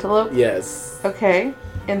 Antelope. Yes. Okay.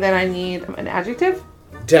 And then I need an adjective.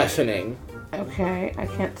 Deafening. Okay. I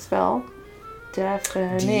can't spell.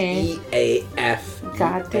 Deafening. D-E-A-F-E-N-I-N-G.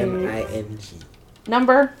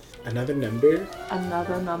 Number. Another number?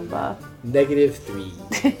 Another number. -3.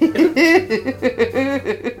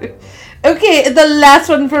 Okay, the last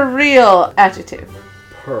one for real. Adjective.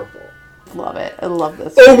 Purple. Love it. I love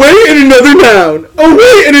this. Oh wait, and another noun. Oh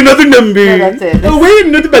wait, and another number. No, that's it. Oh wait,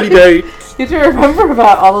 and another body part. You have to remember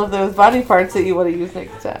about all of those body parts that you want to use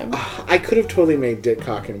next time. I could have totally made dick,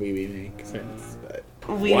 cock, and wee wee make sense, but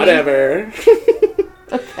Wee? whatever.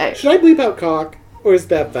 Okay. Should I bleep out cock, or is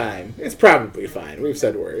that fine? It's probably fine. We've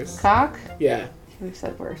said worse. Cock? Yeah. We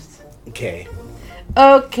said worse. Okay.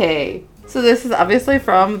 Okay. So this is obviously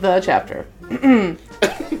from the chapter. I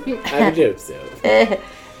would hope so.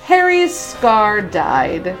 Harry's scar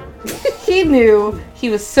died. He knew, he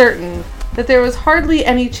was certain, that there was hardly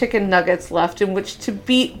any chicken nuggets left in which to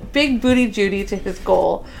beat Big Booty Judy to his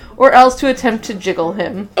goal, or else to attempt to jiggle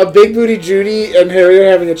him. A Big Booty Judy and Harry are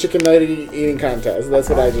having a chicken nugget eating contest. That's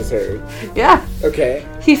what I just heard. Yeah. Okay.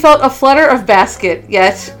 He felt a flutter of basket,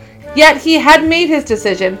 yet he had made his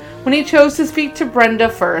decision when he chose to speak to Brenda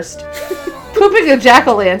first. Pooping a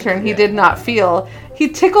jack-o'-lantern he did not feel. He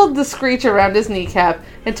tickled the screech around his kneecap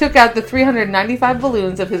and took out the 395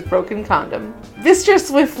 balloons of his broken condom. Mr.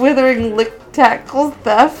 Swift Withering licked tackle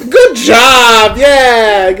theft. Good job!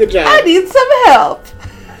 Yeah, good job. I need some help.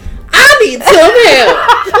 I need some help!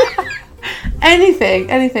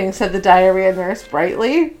 Anything, said the diarrhea nurse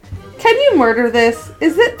brightly. Can you murder this?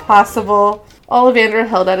 Is it possible? Ollivander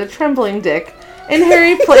held out a trembling dick, and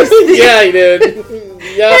Harry placed the... Yeah, he did.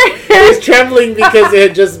 Yep. He was trembling because it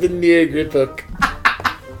had just been near Griphook.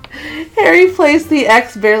 Harry placed the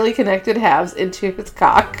X barely connected halves into his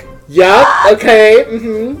cock. Yup, okay,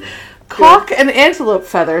 mm-hmm. Cock and antelope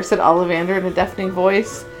feather, said Ollivander in a deafening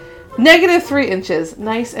voice. -3 inches,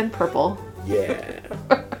 nice and purple. Yeah.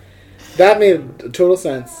 That made total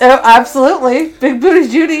sense. Oh, absolutely. Big Booty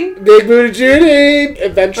Judy. Big Booty Judy!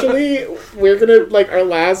 Eventually, we're gonna, like, our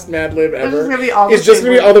last Mad Lib ever. It's gonna be all It's just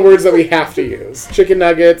gonna be all the words that we have to use. Chicken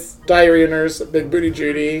nuggets, diarrhea nurse, Big Booty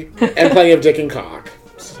Judy, and plenty of dick and cock.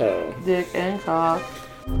 So. Dick and cock.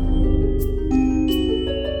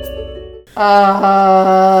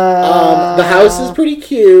 The house is pretty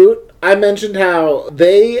cute. I mentioned how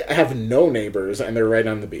they have no neighbors and they're right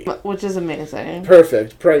on the beach. Which is amazing.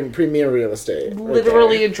 Perfect. Premier real estate.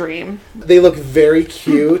 Literally a dream. They look very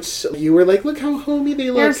cute. You were like, look how homey they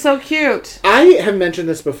look. They're so cute. I have mentioned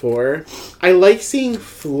this before. I like seeing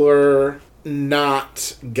Fleur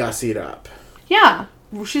not gussied up. Yeah.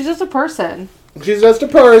 She's just a person. She's just a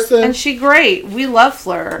person. And she great. We love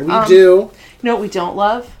Fleur. We do. You know what we don't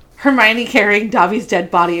love? Hermione carrying Dobby's dead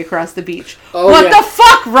body across the beach. Oh, what yeah. the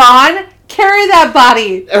fuck, Ron? Carry that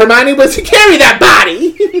body. Hermione was to carry that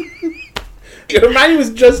body. Hermione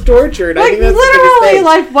was just tortured. I Like, think that's literally, the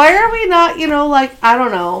like, why are we not, like, I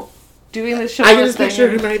don't know, doing the show? I can just picture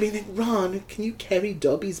Hermione being like, Ron, can you carry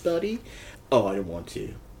Dobby's body? Oh, I don't want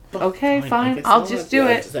to. Okay, fine. I'll just do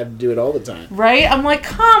it. I just have to do it all the time. Right? I'm like,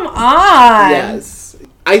 come on. Yes.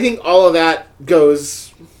 I think all of that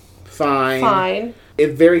goes fine.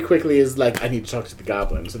 It very quickly is like, I need to talk to the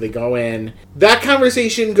goblin. So they go in. That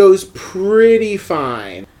conversation goes pretty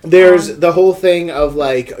fine. There's the whole thing of,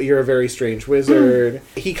 like, you're a very strange wizard.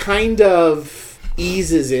 He kind of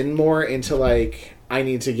eases in more into, like, I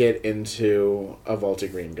need to get into a Vault of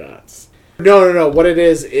Gringotts. No. What it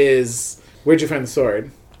is, where'd you find the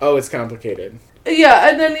sword? Oh, it's complicated. Yeah,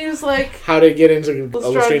 and then he was like, how to get into a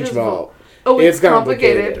Lestrange Vault. Oh, it's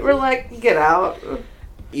complicated. We're like, get out.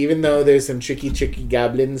 Even though there's some tricky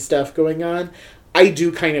goblin stuff going on, I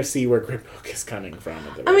do kind of see where Griphook is coming from.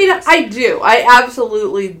 I mean, I do. I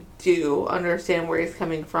absolutely do understand where he's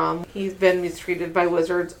coming from. He's been mistreated by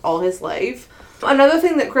wizards all his life. Another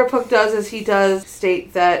thing that Griphook does is he does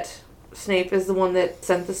state that Snape is the one that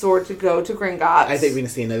sent the sword to go to Gringotts. I think we're going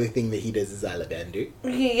to see another thing that he does is Ollivander.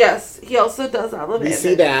 Yes, he also does Ollivander. We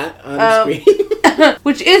see that on screen.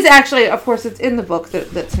 Which is actually, of course, it's in the book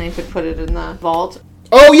that Snape had put it in the vault.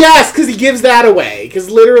 Oh, yes, because he gives that away. Because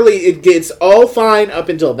literally, it gets all fine up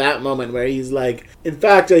until that moment where he's like, in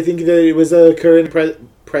fact, I think that it was a current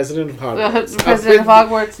president of Hogwarts. President of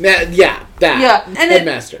Hogwarts. That. Yeah. And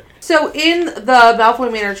Headmaster. So in the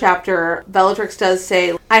Malfoy Manor chapter, Bellatrix does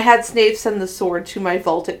say, I had Snape send the sword to my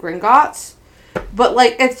vault at Gringotts. But,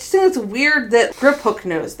 like, I just think it's weird that Griphook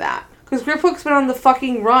knows that. Because Griphook's been on the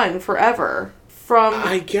fucking run forever.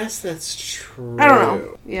 I guess that's true. I don't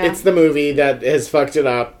know. Yeah. It's the movie that has fucked it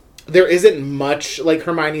up. There isn't much. Like,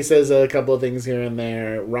 Hermione says a couple of things here and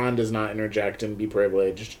there. Ron does not interject and be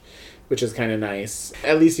privileged, which is kind of nice.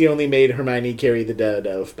 At least he only made Hermione carry the dead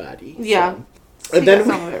elf body. Yeah. So. And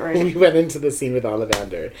then we went into the scene with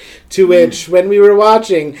Ollivander, to which, when we were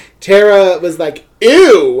watching, Tara was like,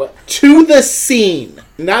 ew, to the scene.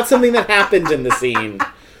 Not something that happened in the scene,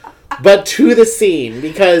 but to the scene,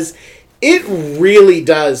 because it really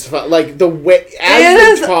does, like, the way,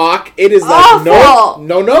 as they talk, it is awful. Like,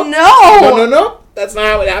 no, that's not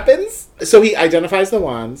how it happens. So he identifies the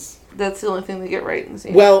wands. That's the only thing they get right in the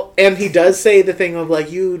scene. Well, and he does say the thing of, like,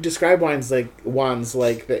 you describe wands like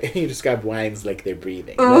you describe wines like they're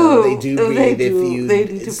breathing. Ooh, well, they do breathe if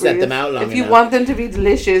you set them out long enough. If you want them to be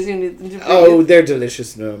delicious, you need them to breathe. Oh, they're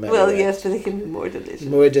delicious no matter what. Yes, but they can be more delicious.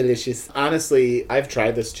 More delicious. Honestly, I've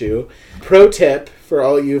tried this too. Pro tip for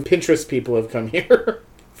all you Pinterest people who have come here.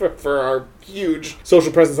 For our huge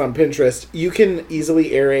social presence on Pinterest, you can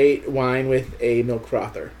easily aerate wine with a milk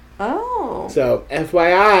frother. Oh. So,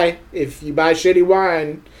 FYI, if you buy shitty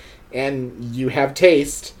wine and you have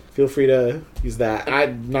taste, feel free to use that.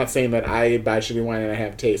 I'm not saying that I buy shitty wine and I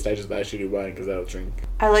have taste. I just buy shitty wine because I don't drink.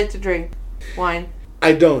 I like to drink wine.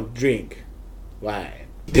 I don't drink wine.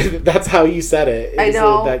 That's how you said it. I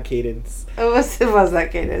know. That cadence. It was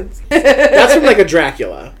that cadence. That's from, like, a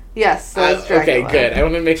Dracula. Yes, that's Dracula. Okay, good. I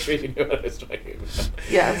want to make sure you knew what I was talking about.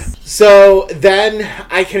 Yes. So then,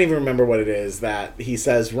 I can't even remember what it is that he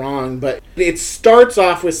says wrong, but it starts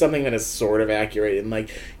off with something that is sort of accurate. And, like,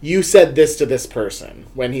 you said this to this person.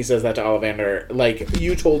 When he says that to Ollivander, like,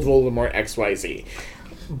 you told Voldemort XYZ.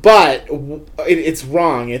 But it's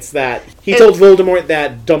wrong. It's that he told Voldemort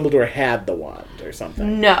that Dumbledore had the wand or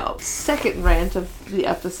something. No. Second rant of the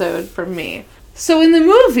episode from me. So in the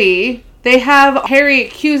movie, they have Harry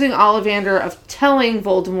accusing Ollivander of telling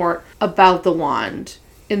Voldemort about the wand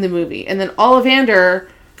in the movie. And then Ollivander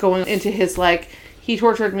going into his, like, he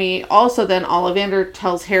tortured me. Also, then Ollivander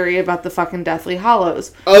tells Harry about the fucking Deathly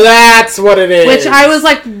Hallows. Oh, that's what it is. Which I was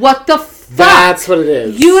like, what the fuck? That's what it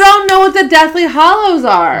is. You don't know what the Deathly Hallows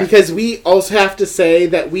are. Because we also have to say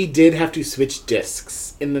that we did have to switch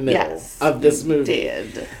discs in the middle of this movie.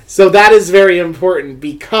 Did. So that is very important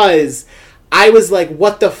because I was like,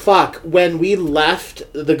 what the fuck? When we left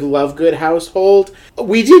the Lovegood household,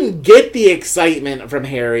 we didn't get the excitement from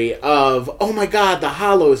Harry of, oh my god, the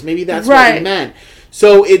Hallows. Maybe that's what he meant.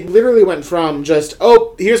 So it literally went from just,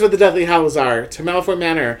 oh, here's what the Deathly Hallows are, to Malfoy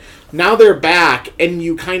Manor. Now they're back, and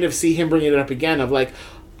you kind of see him bring it up again of like,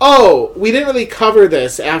 oh, we didn't really cover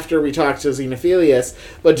this after we talked to Xenophilius,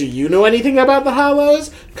 but do you know anything about the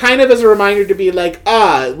Hallows? Kind of as a reminder to be like,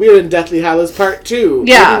 we're in Deathly Hallows Part 2.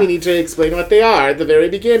 Yeah. Maybe we need to explain what they are at the very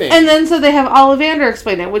beginning. And then so they have Ollivander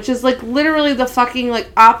explain it, which is like literally the fucking like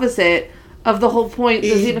opposite of the whole point that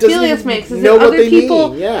Xenophilius makes, is that other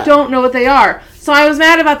people don't know what they are. So I was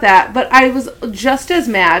mad about that, but I was just as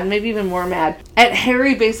mad, maybe even more mad, at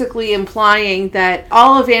Harry basically implying that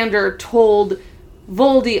Ollivander told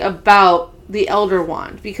Voldy about the Elder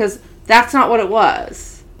Wand, because that's not what it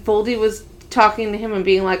was. Voldy was talking to him and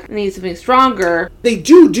being like, I need something stronger. They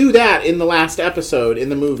do that in the last episode in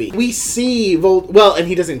the movie. We see well, and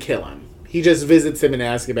he doesn't kill him. He just visits him in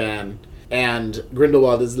Azkaban, and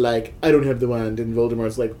Grindelwald is like, I don't have the wand, and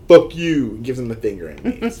Voldemort's like, fuck you, and gives him the finger and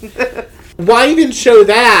leaves. Why even show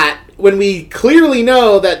that when we clearly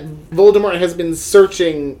know that Voldemort has been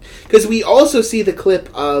searching? Because we also see the clip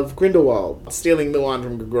of Grindelwald stealing the wand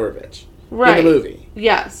from Grigorovich in the movie.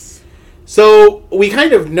 Yes. So we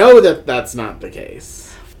kind of know that that's not the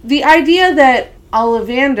case. The idea that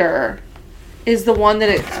Ollivander is the one that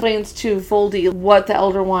explains to Voldy what the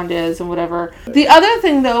Elder Wand is and whatever. The other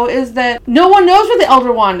thing, though, is that no one knows what the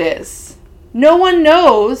Elder Wand is. No one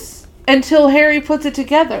knows until Harry puts it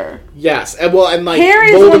together. Yes, and like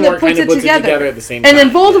Harry's Voldemort the one that puts it together at the same time. And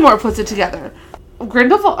then Voldemort puts it together.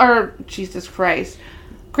 Jesus Christ.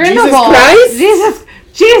 Grindelwald.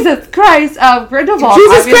 Jesus Christ of Grindelwald.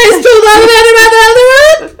 Jesus Christ told Ollivander about the Elder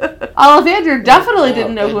Wand? Ollivander definitely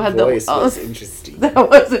didn't know who had the... voice was interesting. That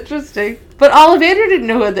was interesting. But Ollivander didn't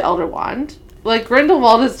know who had the Elder Wand. Like,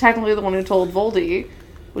 Grindelwald is technically the one who told Voldy,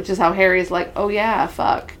 which is how Harry's like, oh yeah,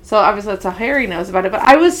 fuck. So obviously that's how Harry knows about it. But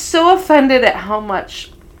I was so offended at how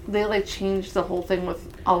much they, like, changed the whole thing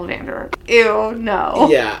with Ollivander. Ew, no.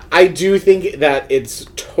 Yeah, I do think that it's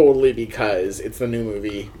totally because it's the new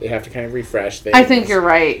movie. They have to kind of refresh things. I think you're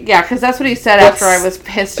right. Yeah, because that's what he said after I was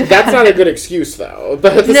pissed about That's not a good excuse, though.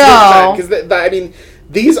 But at the same time, because, I mean,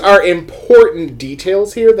 these are important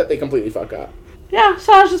details here that they completely fuck up. Yeah,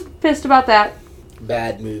 so I was just pissed about that.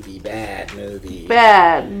 Bad movie, bad movie.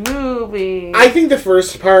 Bad movie. I think the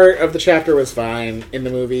first part of the chapter was fine in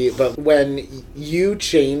the movie, but when you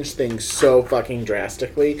change things so fucking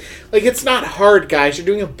drastically, like, it's not hard, guys. You're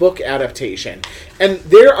doing a book adaptation. And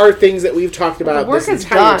there are things that we've talked about this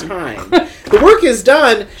entire time. The work is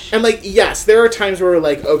done, and, like, yes, there are times where we're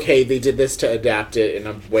like, okay, they did this to adapt it in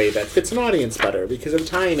a way that fits an audience better because of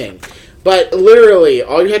timing. But literally,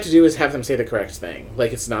 all you have to do is have them say the correct thing.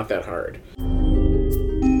 Like, it's not that hard.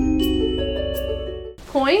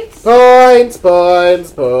 Points?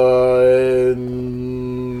 Points.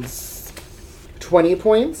 20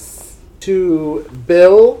 points to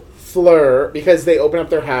Bill, Fleur, because they open up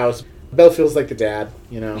their house. Bill feels like the dad,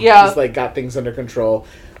 you know? Yeah. He's, like, got things under control.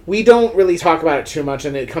 We don't really talk about it too much,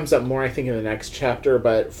 and it comes up more, I think, in the next chapter,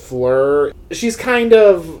 but Fleur, she's kind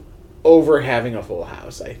of over having a full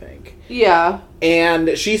house, I think. Yeah.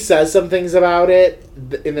 And she says some things about it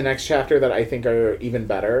in the next chapter that I think are even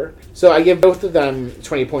better. So I give both of them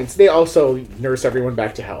 20 points. They also nurse everyone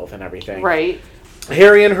back to health and everything. Right.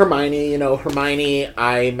 Harry and Hermione, Hermione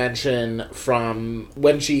I mention from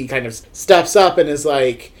when she kind of steps up and is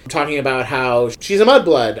like talking about how she's a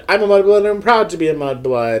mudblood. I'm a mudblood and I'm proud to be a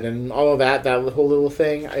mudblood and all of that whole little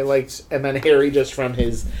thing I liked. And then Harry just from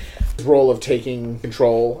his role of taking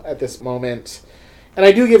control at this moment. And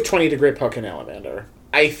I do give 20 to Griphook and Ollivander.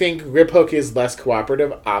 I think Griphook is less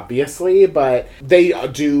cooperative, obviously, but they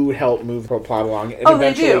do help move the plot along. And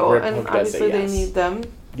eventually they do, Griphook and obviously they need them.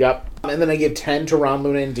 Yep. And then I give 10 to Ron,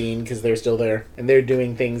 Luna, and Dean, because they're still there. And they're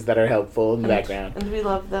doing things that are helpful in the background. And we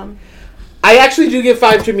love them. I actually do give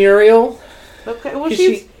 5 to Muriel. Okay, well,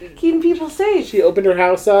 she's keeping people safe. She opened her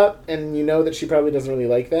house up, and you know that she probably doesn't really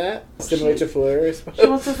like that. Similar to Fleur, I suppose. She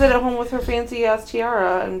wants to sit at home with her fancy-ass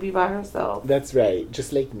tiara and be by herself. That's right,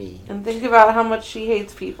 just like me. And think about how much she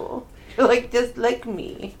hates people. Like, just like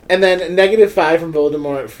me. And then -5 from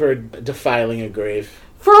Voldemort for defiling a grave.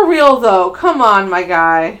 For real, though. Come on, my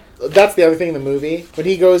guy. That's the other thing in the movie. When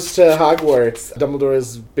he goes to Hogwarts, Dumbledore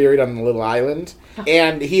is buried on a little island.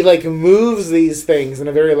 And he, like, moves these things in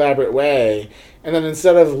a very elaborate way. And then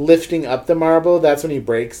instead of lifting up the marble, that's when he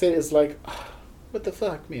breaks it. It's like, oh, what the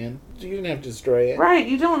fuck, man? You didn't have to destroy it. Right,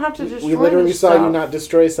 you don't have to destroy it. We literally saw you not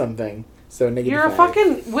destroy something. So -5. You're a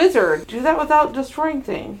fucking wizard. Do that without destroying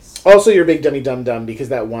things. Also, you're a big dummy dum-dum, because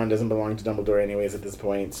that wand doesn't belong to Dumbledore anyways at this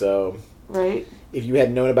point, so... Right. If you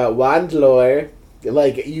had known about wand lore...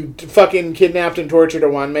 Like, you fucking kidnapped and tortured a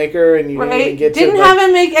Wandmaker, and you didn't even get Didn't have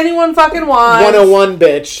him make anyone fucking wands. 101,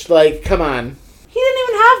 bitch. Like, come on. He didn't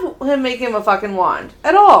even have him make him a fucking wand.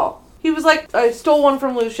 At all. He was like, I stole one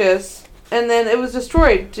from Lucius, and then it was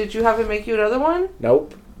destroyed. Did you have him make you another one?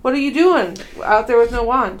 Nope. What are you doing out there with no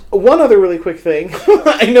wand? One other really quick thing.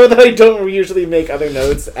 I know that I don't usually make other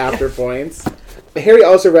notes after points. Harry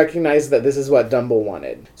also recognized that this is what Dumble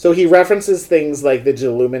wanted. So he references things like the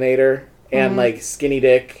Deluminator and, like, Skinny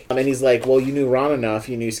Dick. And he's like, well, you knew Ron enough,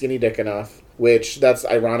 you knew Skinny Dick enough. Which, that's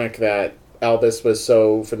ironic that Albus was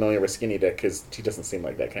so familiar with Skinny Dick, because he doesn't seem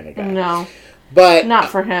like that kind of guy. No. But... Not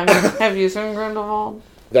for him. Have you seen Grindelwald?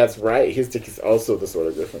 That's right. His dick is also the sword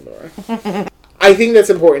of Gryffindor. I think that's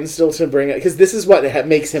important still to bring it, because this is what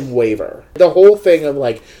makes him waver. The whole thing of,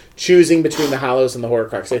 like, choosing between the Hallows and the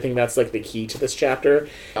Horcrux, I think that's, like, the key to this chapter.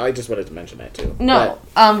 I just wanted to mention that, too. No,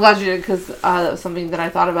 I'm glad you did, because that was something that I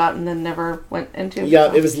thought about and then never went into. Yeah,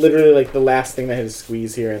 so. It was literally, like, the last thing that had to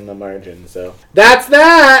squeeze here in the margin, so. That's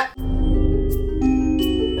that!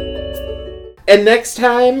 And next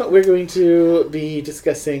time, we're going to be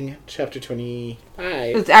discussing chapter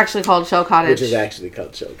 25. It's actually called Shell Cottage. Which is actually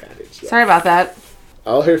called Shell Cottage. Yes. Sorry about that.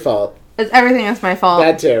 All her fault. Everything is my fault.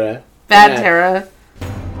 Bad Tara. Bad Tara.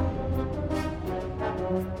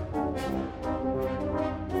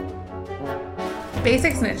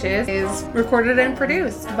 Basic Snitches is recorded and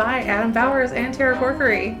produced by Adam Bowers and Tara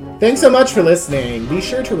Corkery. Thanks so much for listening. Be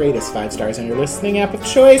sure to rate us 5 stars on your listening app of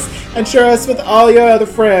choice and share us with all your other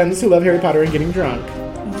friends who love Harry Potter and getting drunk.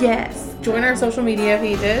 Yes. Join our social media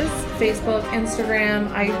pages, Facebook,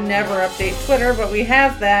 Instagram. I never update Twitter, but we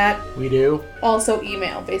have that. We do. Also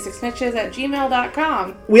email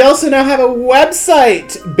basicsnitches@gmail.com. We also now have a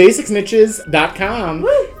website, basicsnitches.com,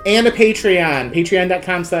 and a Patreon,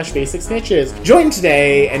 patreon.com/basicsnitches. Join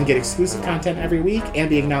today and get exclusive content every week and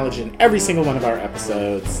be acknowledged in every single one of our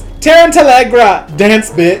episodes. Tarantalegra,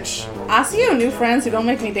 dance bitch. I see you new friends who don't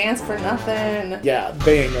make me dance for nothing. Yeah,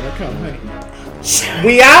 they ain't gonna come, honey.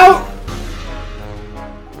 We out!